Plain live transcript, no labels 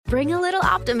Bring a little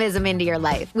optimism into your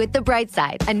life with The Bright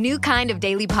Side, a new kind of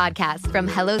daily podcast from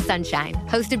Hello Sunshine,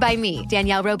 hosted by me,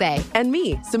 Danielle Robay. And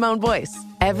me, Simone Boyce.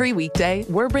 Every weekday,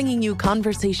 we're bringing you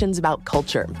conversations about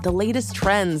culture, the latest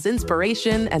trends,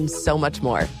 inspiration, and so much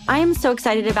more. I am so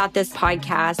excited about this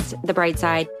podcast, The Bright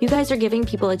Side. You guys are giving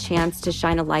people a chance to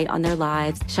shine a light on their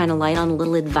lives, shine a light on a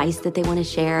little advice that they want to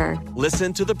share.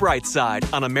 Listen to The Bright Side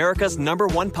on America's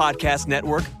 #1 podcast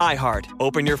network, iHeart.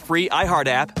 Open your free iHeart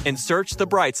app and search The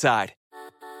Bright Side.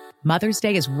 Mother's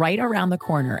Day is right around the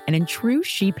corner, and in true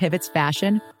She Pivots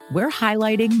fashion, we're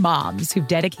highlighting moms who've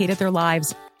dedicated their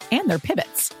lives and their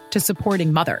pivots to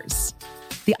supporting mothers.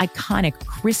 The iconic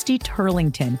Christy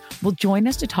Turlington will join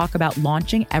us to talk about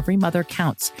launching Every Mother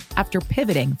Counts after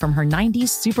pivoting from her 90s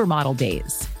supermodel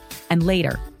days. And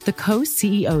later, the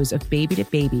co-CEOs of Baby to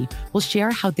Baby will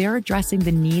share how they're addressing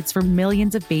the needs for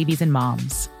millions of babies and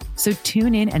moms. So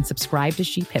tune in and subscribe to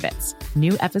She Pivots.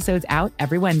 New episodes out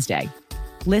every Wednesday.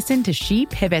 Listen to She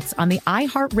Pivots on the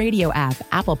iHeartRadio app,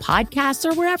 Apple Podcasts,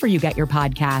 or wherever you get your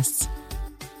podcasts.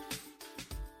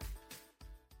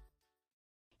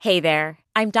 Hey there,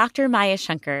 I'm Dr. Maya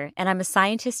Shankar, and I'm a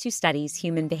scientist who studies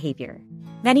human behavior.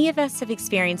 Many of us have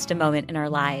experienced a moment in our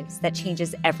lives that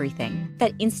changes everything,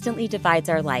 that instantly divides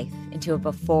our life into a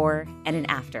before and an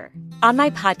after. On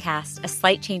my podcast, A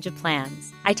Slight Change of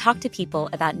Plans, I talk to people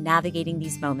about navigating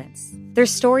these moments. Their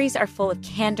stories are full of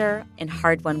candor and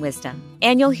hard-won wisdom.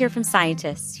 And you'll hear from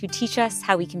scientists who teach us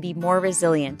how we can be more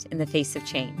resilient in the face of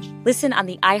change. Listen on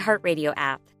the iHeartRadio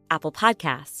app, Apple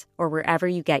Podcasts, or wherever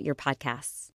you get your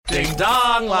podcasts. Ding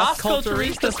dong, Las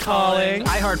Culturistas calling.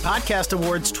 iHeart Podcast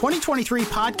Awards 2023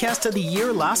 Podcast of the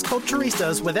Year, Las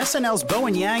Culturistas, with SNL's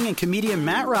Bowen Yang and comedian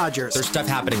Matt Rogers. There's stuff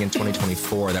happening in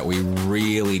 2024 that we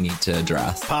really need to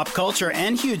address. Pop culture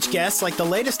and huge guests like the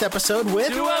latest episode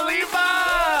with Dua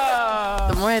Lipa!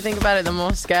 The more I think about it, the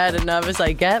more scared and nervous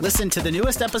I get. Listen to the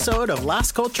newest episode of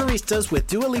Las Culturistas with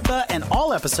Dua Lipa and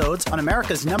all episodes on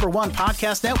America's #1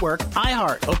 podcast network,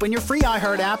 iHeart. Open your free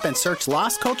iHeart app and search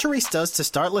Las Culturistas to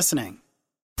start listening.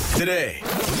 Today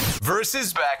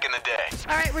versus back in the day.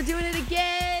 All right, we're doing it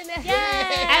again. Yay!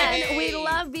 And we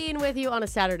love being with you on a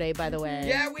Saturday, by the way.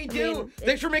 Yeah, we do.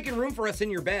 Thanks for making room for us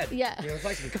in your bed. Yeah. You know, it's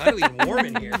nice and cuddly and warm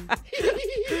in here.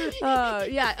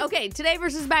 Yeah. Okay, today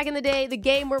versus back in the day, the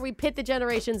game where we pit the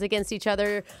generations against each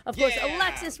other. Of course, Yeah.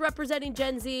 Alexis representing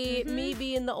Gen Z, me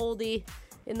being the oldie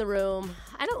in the room.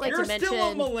 I don't like You're to mention.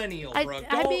 still a millennial, Brooke.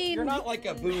 I mean, you're not like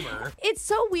a boomer. It's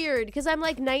so weird because I'm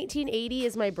like 1980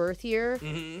 is my birth year,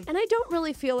 and I don't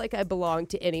really feel like I belong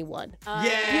to anyone. Yeah.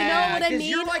 You know what I mean?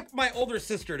 You're like my older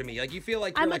sister to me. Like, you feel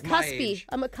like you're I'm like a my cuspy. age.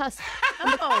 I'm a cusp.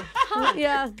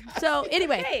 Yeah. So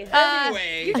anyway,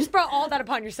 Anyway. You just brought all that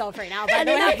upon yourself right now. By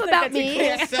the way. enough about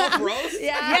me. Self-roast?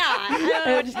 Yeah, I don't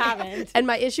know what just happened. And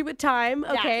my issue with time.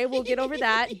 Okay, we'll get over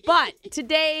that. But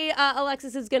today,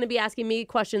 Alexis is going to be asking me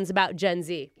questions about Gen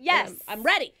Z. Yes. I'm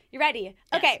ready. You ready?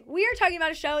 Okay, we are talking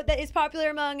about a show that is popular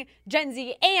among Gen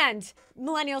Z and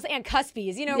millennials and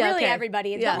cuspies. You know, Yeah, really okay.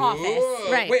 everybody. It's Yeah. The Office.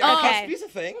 Whoa. Right. Wait, Okay. Cuspy's a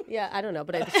thing? Yeah, I don't know,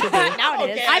 but it should be. Now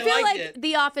it is. Okay, I feel liked like it.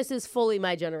 The Office is fully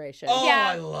my generation. Oh, Yeah.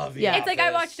 I love you. Yeah. It's like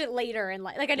I watched it later and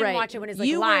like I didn't Right. watch it when it's like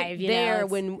you live. weren't You know? there It's-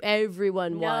 when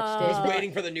everyone watched I it. was But-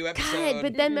 waiting for the new episode. God,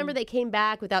 but then remember they came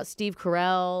back without Steve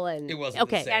Carell and It wasn't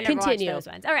the okay. same. I never Continue. watched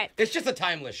those ones. All right. It's just a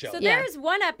timeless show. So Yeah. there's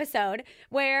one episode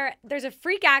where there's a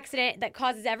freak accident that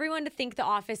causes everyone to think the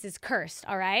office is cursed,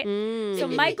 all right? So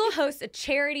Michael hosts a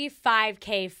charity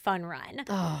 5K fun run.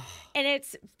 And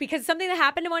it's because something that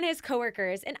happened to one of his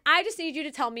coworkers. And I just need you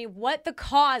to tell me what the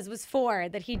cause was for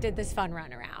that he did this fun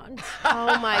run around.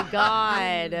 Oh my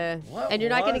God. What And you're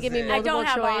not going to was give me it? I multiple don't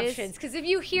have choice? options because if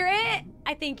you hear it,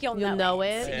 I think you'll know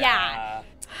it? Yeah.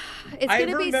 It's I going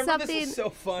to be remember this something was so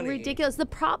funny. ridiculous. The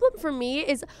problem for me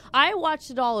is I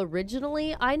watched it all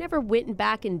originally. I never went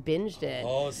back and binged it.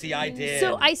 Oh, see, I did.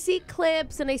 So I see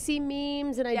clips and I see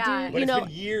memes and I Yeah. do, But you it's know, been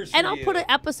years and for I'll you. put an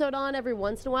episode on every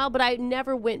once in a while, but I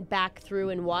never went back through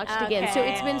and watched again. So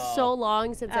it's been so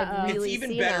long since I've It's really even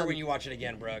seen better them. when you watch it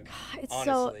again, Brooke. It's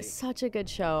honestly. such a good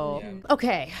show.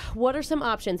 Okay, what are some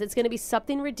options? It's going to be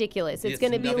something ridiculous. It's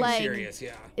going to be nothing like serious,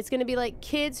 yeah. it's going to be like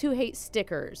kids who hate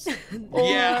stickers, or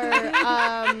Yeah.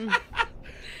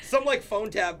 Some like phone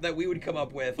tap that we would come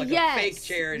up with, like yes, a fake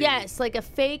charity. Yes, like a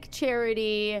fake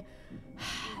charity.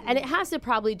 And it has to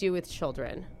probably do with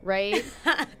children, right?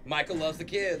 Michael loves the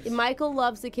kids. Michael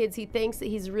loves the kids. He thinks that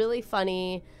he's really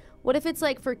funny. What if it's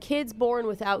like for kids born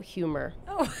without humor?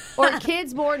 Or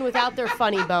kids born without their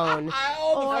funny bone?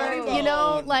 Funny bone. You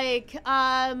know, like,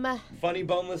 Funny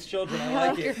boneless children. I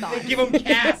like it. They give them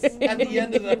casts at the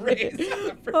end of the race.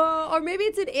 or maybe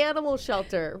it's an animal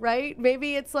shelter, right?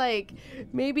 Maybe it's like,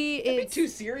 maybe it's too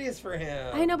serious for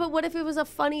him. I know, but what if it was a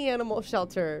funny animal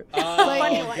shelter?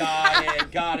 Oh,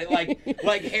 got it.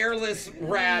 Like hairless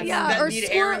rats that or need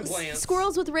hair implants.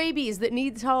 Squirrels with rabies that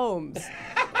needs homes.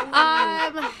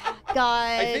 God.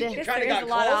 I think you kind of got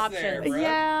close there, bro.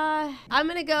 Yeah. I'm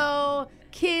going to go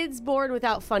kids born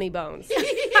without funny bones. All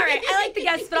right, I like the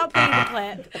guess, but I'll play you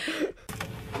the clip.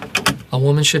 A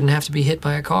woman shouldn't have to be hit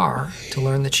by a car to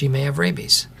learn that she may have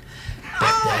rabies.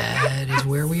 But that is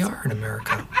where we are in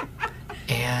America.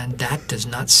 And that does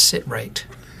not sit right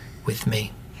with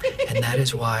me. And that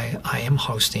is why I am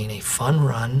hosting a fun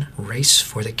run race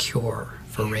for the cure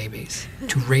for rabies,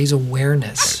 to raise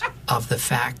awareness of the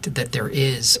fact that there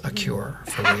is a cure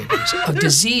for rabies, a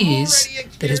disease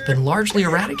that has been largely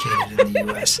eradicated in the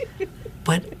U.S.,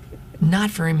 but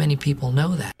not very many people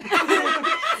know that.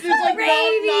 There's like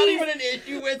not even an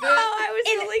issue with it. Oh, I was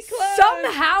really close.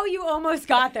 Somehow you almost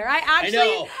got there. I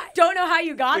actually don't know how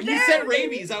you got when there. You said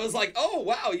rabies, I was like, oh,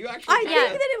 wow, you actually I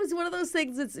think that it was one of those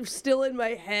things that's still in my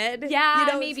head. Yeah,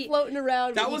 you know, maybe. It's floating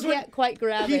around, that but was you can't quite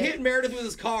grab he it. He hit Meredith with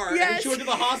his car, yes. and she went to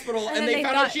the hospital, and they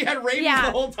found thought, out she had rabies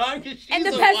the whole time because she's and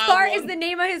the best part is the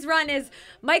name of his run is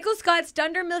Michael Scott's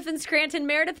Dunder Mifflin Scranton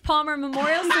Meredith Palmer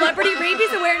Memorial Celebrity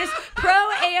Rabies Awareness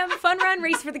Pro AM Fun Run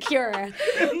Race for the Cure.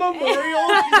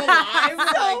 Memorial? She's alive?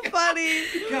 So funny.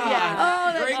 God.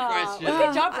 Yeah. Great question.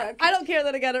 Good job, Brooke. I don't care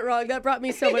that I got it wrong. That brought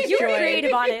me so much You joy. were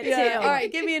creative on it, too. All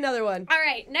right, give me another one. All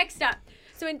right, next up.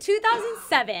 So in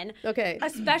 2007, a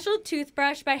special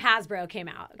toothbrush by Hasbro came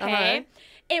out, okay? Uh-huh.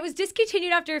 It was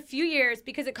discontinued after a few years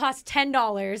because it cost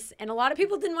 $10, and a lot of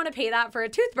people didn't want to pay that for a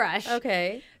toothbrush.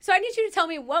 Okay. So I need you to tell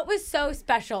me what was so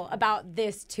special about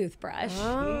this toothbrush.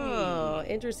 Oh,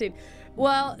 interesting.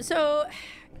 Well, so...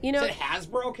 You know, so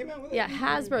Hasbro came out with it? Yeah,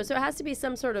 Hasbro. So it has to be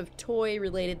some sort of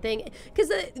toy-related thing.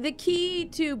 Because the key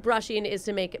to brushing is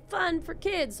to make it fun for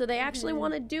kids. So they actually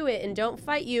want to do it and don't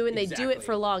fight you, and they do it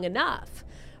for long enough,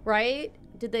 right?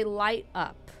 Did they light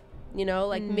up? You know,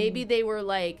 like maybe they were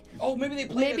like... Oh, maybe they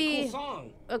played a cool song.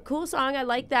 A cool song. I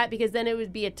like that because then it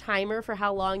would be a timer for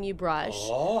how long you brush.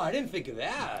 Oh, I didn't think of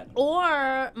that.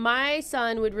 Or my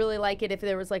son would really like it if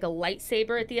there was like a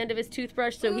lightsaber at the end of his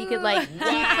toothbrush so he could like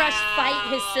toothbrush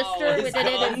fight his sister with it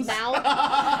in his mouth.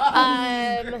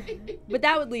 But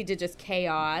that would lead to just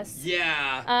chaos.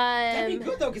 Yeah. That'd be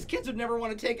good though because kids would never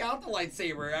want to take out the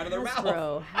lightsaber out of their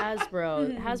mouth.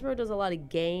 Hasbro does a lot of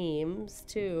games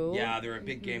too. Yeah, they're a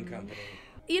big game company.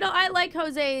 You know, I like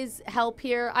Jose's help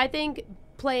here. I think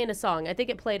playing a song. I think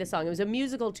it played a song. It was a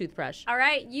musical toothbrush. All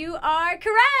right, you are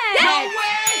correct. No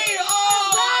way!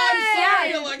 Oh, I'm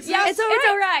sorry, Alexis. Yeah, it's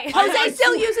all right. Jose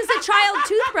still uses a child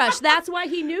toothbrush. That's why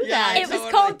he knew that. It was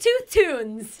called Tooth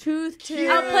Tunes. Tooth Tunes.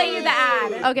 I'll play you the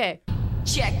ad. Okay.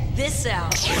 Check this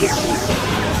out.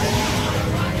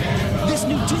 This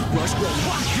new toothbrush will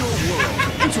rock your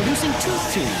world. Introducing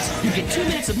Tooth Tunes. You get 2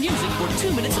 minutes of music or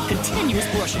 2 minutes of continuous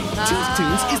brushing. Tooth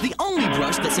Tunes is the only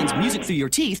brush that sends music through your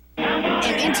teeth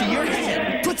and into your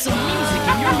head. Put some music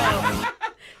in your mouth.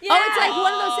 Yeah. Oh, it's like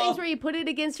one of those things where you put it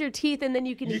against your teeth and then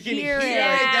you can hear it.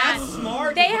 That's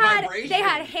smart. They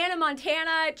had Hannah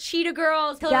Montana, Cheetah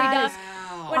Girls, Hillary Duff.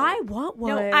 I want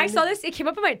one. No, I saw this. It came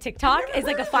up on my TikTok. It's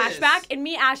like a flashback. And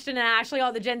me, Ashton, and Ashley,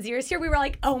 all the Gen Zers here, we were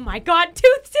like, oh my God,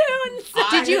 Tooth Tunes.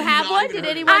 Did you have one? Did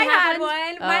anyone I have had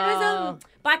one. Mine was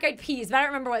Black Eyed Peas, but I don't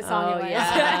remember what song it was.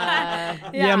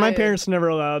 Yeah, my parents never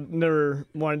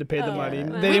wanted to pay the money.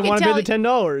 They didn't want to pay the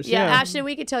 $10. Yeah, Ashton,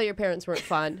 we could tell your parents weren't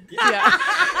fun.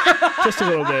 Just a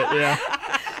little bit, yeah.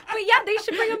 But yeah, they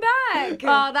should bring them back.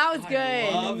 Oh, that was good. I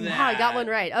love that. Wow, I got one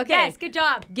right. Okay. Yes, good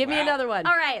job. Give me another one.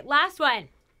 All right, last one.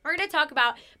 We're going to talk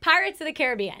about Pirates of the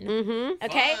Caribbean. Mm-hmm.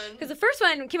 Okay? Because the first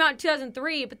one came out in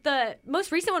 2003, but the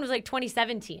most recent one was like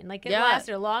 2017. Like, it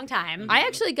lasted a long time. I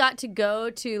actually got to go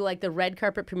to like the red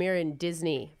carpet premiere in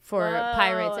Disney for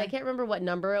Pirates. I can't remember what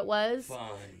number it was. Fun.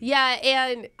 Yeah,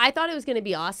 and I thought it was going to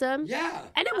be awesome. Yeah.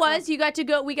 And it was. We got to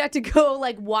go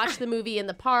like watch the movie in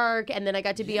the park, and then I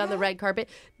got to be on the red carpet.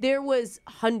 There was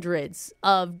hundreds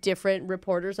of different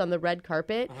reporters on the red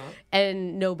carpet,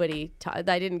 and nobody I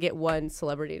didn't get one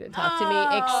celebrity to talk to me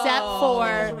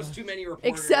there was too many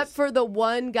reporters. except for the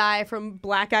one guy from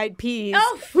Black Eyed Peas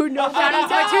who knows Shout out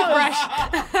to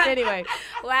my toothbrush. Anyway.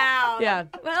 Wow. Yeah.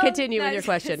 Well, Continue with your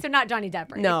question. So not Johnny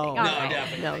Depp or No. anything. All right.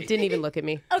 Definitely. No, didn't even look at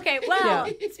me. Okay, well,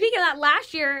 speaking of that,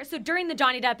 last year, so during the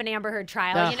Johnny Depp and Amber Heard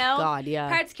trial, God, yeah.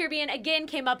 Pirates of the Caribbean again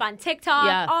came up on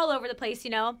TikTok, all over the place,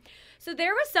 So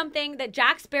there was something that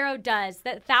Jack Sparrow does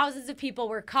that thousands of people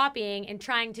were copying and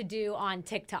trying to do on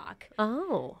TikTok.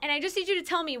 Oh. And I just need you to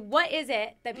tell me, what is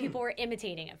it that people were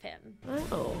imitating of him?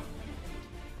 Oh.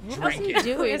 What was he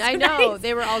doing? I know.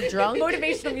 They were all drunk.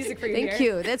 Motivational music for you. Thank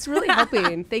you. That's really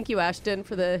helping. Thank you, Ashton,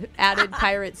 for the added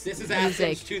Pirates This is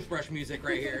music. Ashton's toothbrush music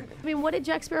right here. I mean, what did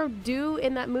Jack Sparrow do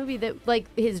in that movie that, like,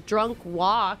 his drunk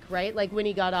walk, right? Like, when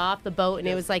he got off the boat and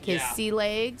it was, like, his sea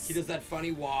legs? He does that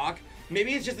funny walk.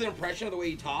 Maybe it's just an impression of the way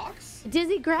he talks. Does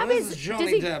he grab This his... is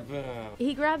Johnny Depp.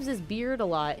 He grabs his beard a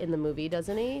lot in the movie,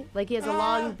 doesn't he? Like, he has a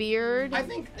long beard. I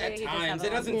think at times. It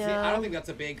doesn't seem, I don't think that's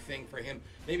a big thing for him.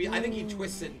 Maybe I think he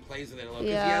twists it and plays with it a little.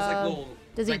 Because he has, like, little...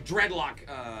 like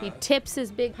dreadlock. He tips his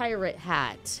big pirate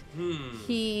hat.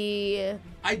 He...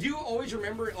 I do always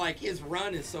remember, like, his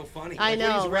run is so funny. I like, know,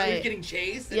 when he's right. getting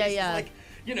chased. And Yeah, it's yeah. Just like,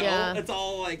 you know, it's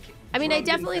all, like... I mean, I drunk and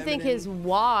definitely think feminine. his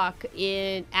walk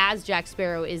in as Jack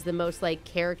Sparrow is the most, like,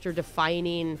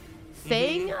 character-defining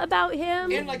thing about him.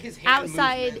 And, like, his hand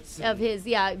outside movements of his,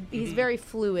 he's very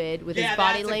fluid with his Yeah,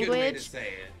 body that's a language. good way to say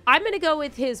it. I'm gonna go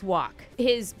with his walk,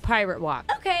 his pirate walk.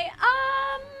 Okay,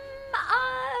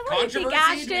 what do you think,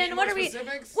 Controversy? Do we Ashton? need What more are we?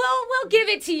 specifics? We'll give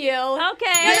it to you. Okay. You're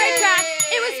on track.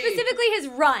 It was specifically his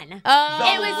run.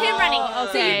 Oh, it was him running. So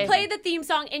okay. you'd play the theme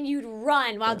song and you'd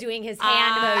run while doing his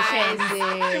hand motions.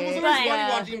 It was always funny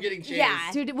watching him getting chased. Yeah.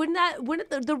 Dude, wouldn't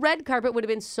the red carpet would have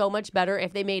been so much better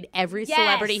if they made every Yes.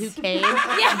 celebrity who came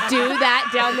Yeah. do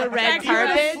that down the red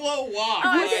carpet? Slow walk. Oh,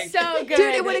 like, it's so good.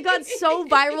 Dude, it would have gone so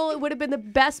viral. It would have been the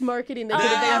best marketing they could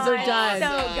have ever done.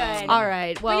 So good. All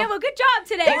right. Well, But yeah, well, good job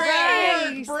today.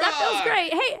 Great. Brooke. That feels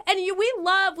great. Hey, and we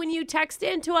love when you text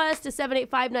in to us to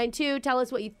 78592. Tell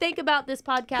us what you think about this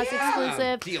podcast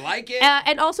exclusive. Do you like it?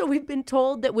 And also, we've been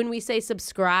told that when we say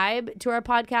subscribe to our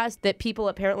podcast, that people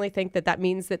apparently think that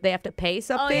means that they have to pay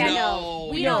something. Oh, yeah, No,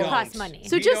 we we don't don't. cost money.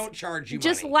 So We just don't charge you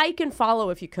just money. like and follow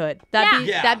if you could.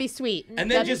 That'd be sweet. And then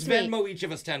That'd be just sweet. Venmo each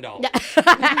of us $10. All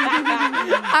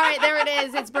right, there it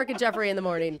is. It's Brooke and Jeffrey in the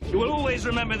morning. You will always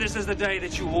remember this as the day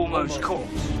that you almost caught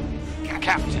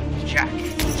Captain Jack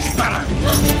Sparrow.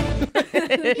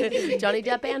 Johnny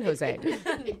Depp and Jose.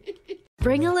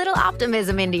 Bring a little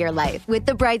optimism into your life with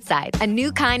The Bright Side, a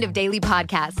new kind of daily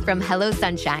podcast from Hello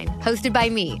Sunshine, hosted by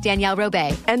me, Danielle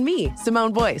Robay. And me,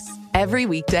 Simone Boyce. Every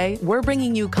weekday, we're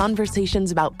bringing you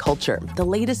conversations about culture, the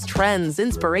latest trends,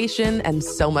 inspiration, and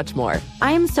so much more.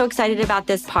 I am so excited about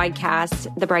this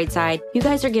podcast, The Bright Side. You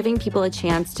guys are giving people a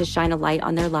chance to shine a light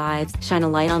on their lives, shine a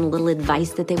light on a little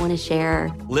advice that they want to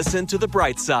share. Listen to The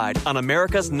Bright Side on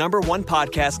America's #1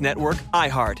 podcast network,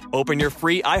 iHeart. Open your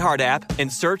free iHeart app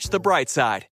and search The Bright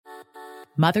Side.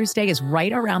 Mother's Day is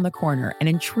right around the corner, and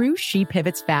in true She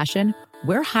Pivots fashion,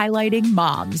 we're highlighting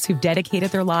moms who've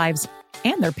dedicated their lives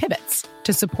and their pivots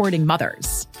to supporting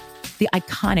mothers. The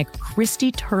iconic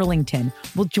Christy Turlington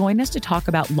will join us to talk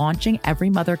about launching Every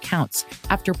Mother Counts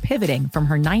after pivoting from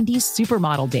her 90s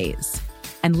supermodel days.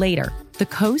 And later, the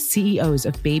co-CEOs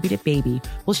of Baby to Baby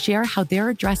will share how they're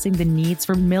addressing the needs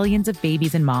for millions of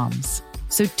babies and moms.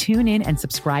 So tune in and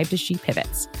subscribe to She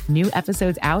Pivots. New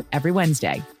episodes out every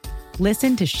Wednesday.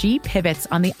 Listen to She Pivots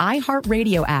on the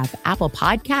iHeartRadio app, Apple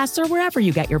Podcasts, or wherever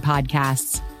you get your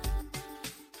podcasts.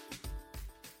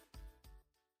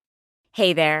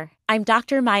 Hey there, I'm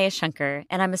Dr. Maya Shankar,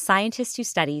 and I'm a scientist who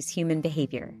studies human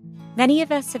behavior. Many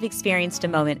of us have experienced a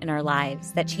moment in our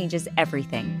lives that changes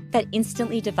everything, that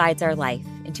instantly divides our life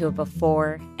into a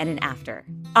before and an after.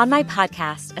 On my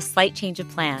podcast, A Slight Change of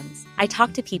Plans, I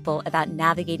talk to people about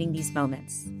navigating these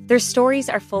moments. Their stories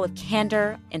are full of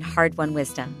candor and hard-won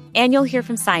wisdom. And you'll hear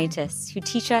from scientists who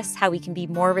teach us how we can be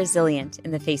more resilient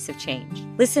in the face of change.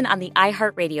 Listen on the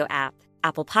iHeartRadio app,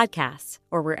 Apple Podcasts,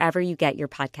 or wherever you get your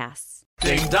podcasts.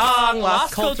 Ding dong,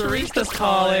 Las Culturistas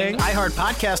calling. iHeart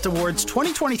Podcast Awards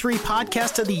 2023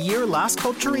 Podcast of the Year, Las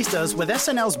Culturistas, with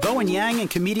SNL's Bowen Yang and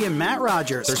comedian Matt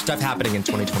Rogers. There's stuff happening in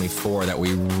 2024 that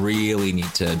we really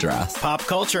need to address. Pop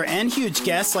culture and huge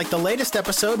guests like the latest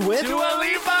episode with Dua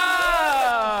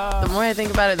Lipa! The more I think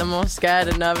about it, the more scared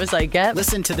and nervous I get.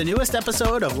 Listen to the newest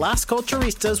episode of Las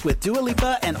Culturistas with Dua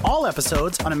Lipa and all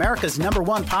episodes on America's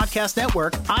 #1 podcast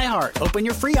network, iHeart. Open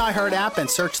your free iHeart app and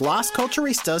search Las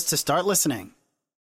Culturistas to start listening.